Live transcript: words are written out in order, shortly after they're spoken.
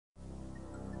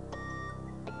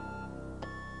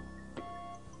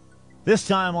This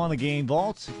time on the Game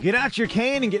Vault, get out your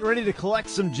cane and get ready to collect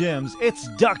some gems. It's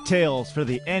DuckTales for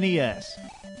the NES.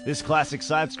 This classic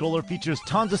side-scroller features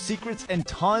tons of secrets and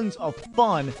tons of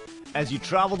fun as you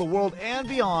travel the world and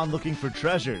beyond looking for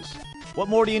treasures. What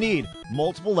more do you need?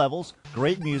 Multiple levels,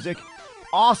 great music,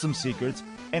 awesome secrets,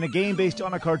 and a game based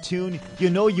on a cartoon you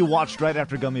know you watched right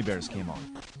after Gummy Bears came on.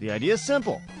 The idea is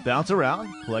simple. Bounce around,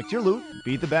 collect your loot,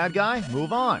 beat the bad guy,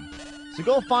 move on. So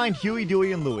go find Huey,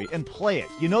 Dewey, and Louie and play it.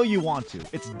 You know you want to.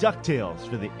 It's DuckTales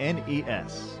for the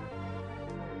NES.